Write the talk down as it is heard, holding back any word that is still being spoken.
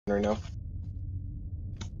right now.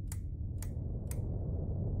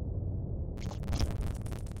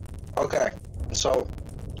 Okay, so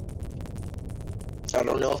I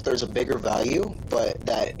don't know if there's a bigger value, but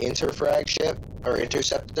that interfrag ship or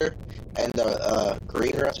interceptor and the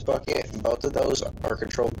green rust bucket, both of those are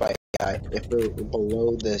controlled by AI. If we're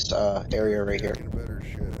below this area right here. Better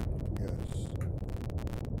shit. Yes.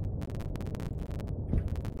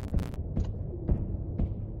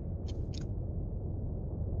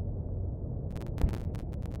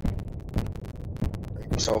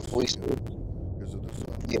 So if we,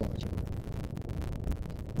 yeah,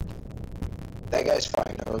 that guy's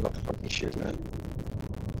fine. I don't know what the fuck he's shooting at.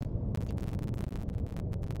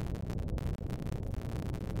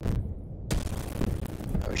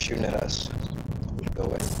 Oh, he's shooting at us. Go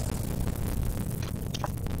away.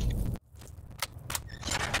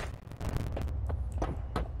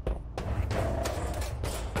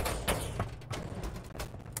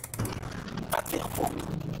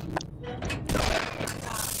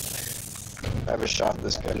 I haven't shot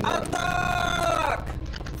this gun yet.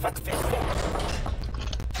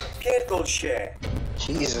 Pierdolcie!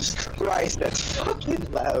 Jesus Christ, that's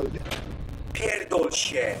fucking loud.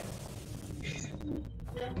 Pierdolcie!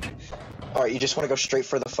 Alright, you just want to go straight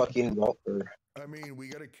for the fucking vault, or? I mean, we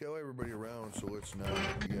gotta kill everybody around, so let's not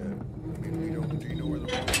get. I mean, we don't. Do you know where the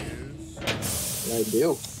vault is? I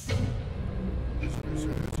do.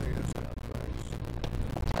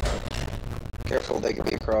 Careful, they could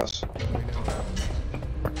be across.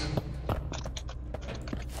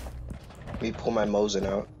 Let me pull my Mosin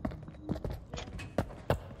out.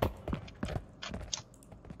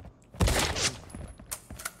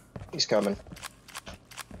 He's coming.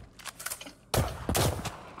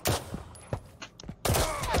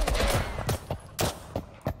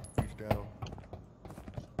 He's down.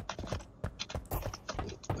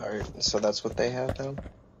 Alright, so that's what they have now?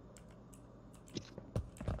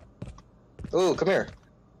 Ooh, come here.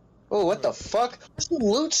 Oh, what the fuck? What's the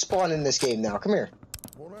loot spawn in this game now? Come here.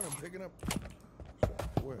 Hold on, I'm picking up.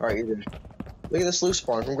 Alright, you're good. Look at this loot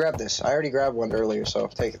spawn. Come grab this. I already grabbed one earlier, so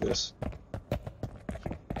take this. I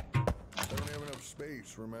don't have enough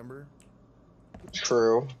space, remember?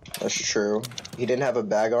 True. That's true. He didn't have a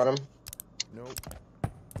bag on him? Nope.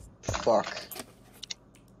 Fuck.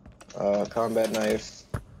 Combat knife.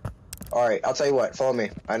 Alright, I'll tell you what. Follow me.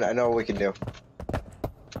 I know what we can do.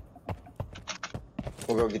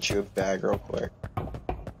 We'll go get you a bag real quick.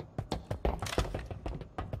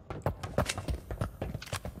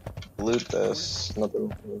 Loot this.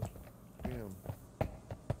 Nothing. Damn.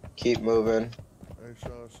 Keep moving. I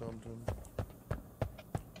saw something.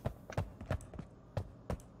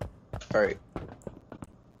 Alright.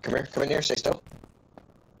 Come here. Come in here. Stay still.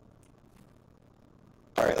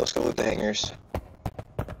 Alright, let's go loot the hangars.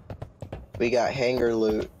 We got hangar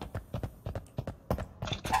loot.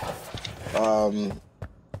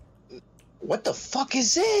 What the fuck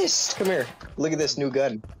is this? Come here. Look at this new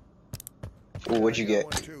gun. Ooh, what'd you get?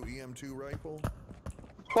 EM2 rifle.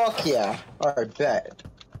 Fuck yeah. Alright, bet.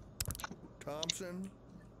 Thompson.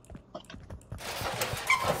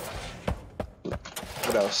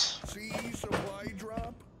 What else? C supply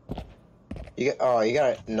drop. You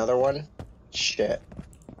got another one? Shit.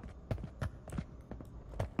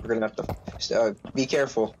 We're gonna have to be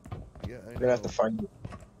careful. Yeah, I know. We're gonna have to find you.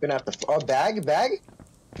 We're gonna have to bag?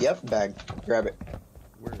 Yep, bag. Grab it.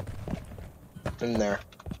 Where? In there.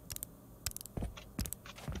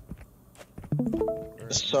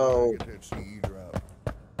 So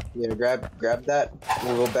yeah, grab that.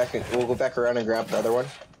 We'll go back around and grab the other one.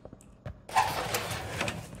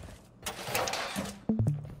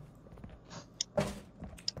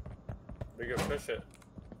 We can push it.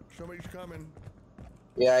 Somebody's coming.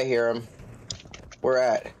 Yeah, I hear him. Where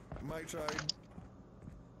at? My side.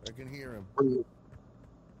 I can hear him. You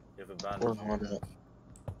have a bandage.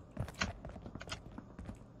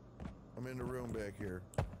 I'm in the room back here.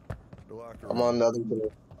 The locker room. I'm on the other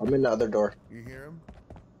door. I'm in the other door. You hear him?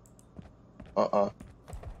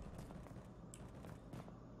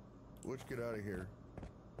 Let's get out of here.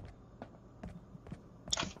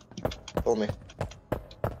 Pull me.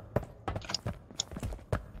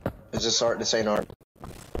 Is this art? This ain't art. No.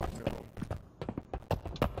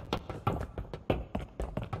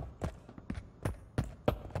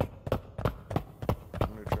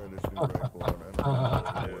 I'm gonna try this new rifle on. I don't know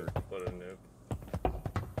how it works. What a noob.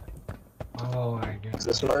 Oh my god. Is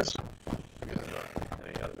this ours? Yeah.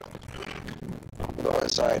 Go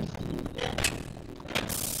inside.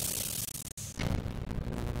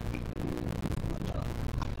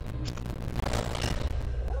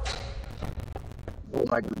 Oh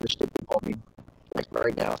my god, this shit can call me like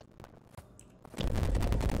right now.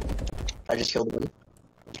 I just killed one.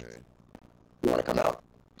 Okay. You want to come out?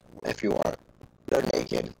 If you want. They're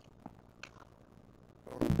naked.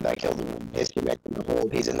 I killed him. His teammate in the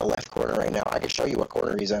hold. He's in the left corner right now. I can show you what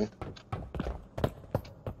corner he's in.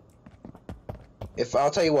 If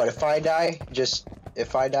I'll tell you what, if I die,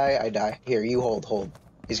 I die. Here, you hold.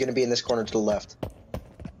 He's gonna be in this corner to the left.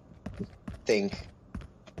 Think.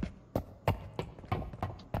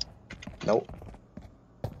 Nope.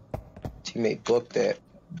 Teammate booked it.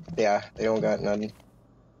 Yeah, they don't got nothing.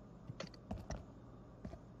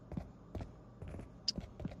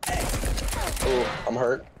 Oh, I'm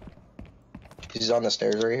hurt. He's on the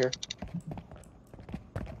stairs right here.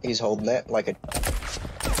 He's holding it like a...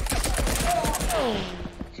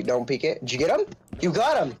 You don't peek it. Did you get him? You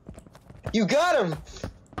got him! You got him!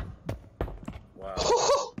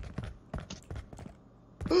 Wow.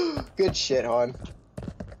 Good shit, hon.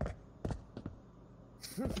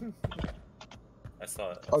 I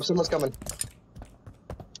saw it. Oh, someone's coming.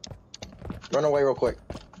 Run away real quick.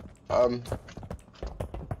 They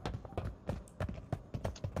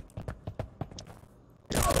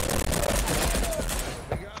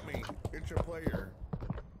got me. It's a player.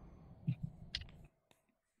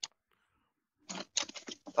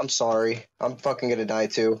 I'm sorry. I'm fucking gonna die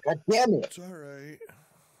too. God damn it! It's alright.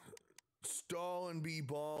 Stall and be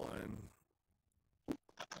ballin'.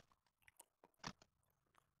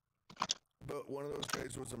 But one of those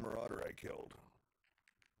guys was a marauder I killed.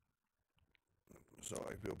 So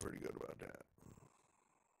I feel pretty good about that.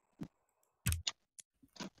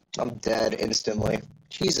 I'm dead instantly.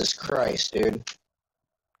 Jesus Christ, dude.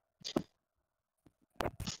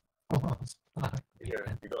 Here,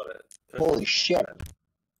 you got it. Push Holy it. shit.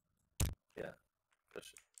 Yeah.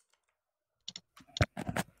 Push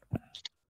it.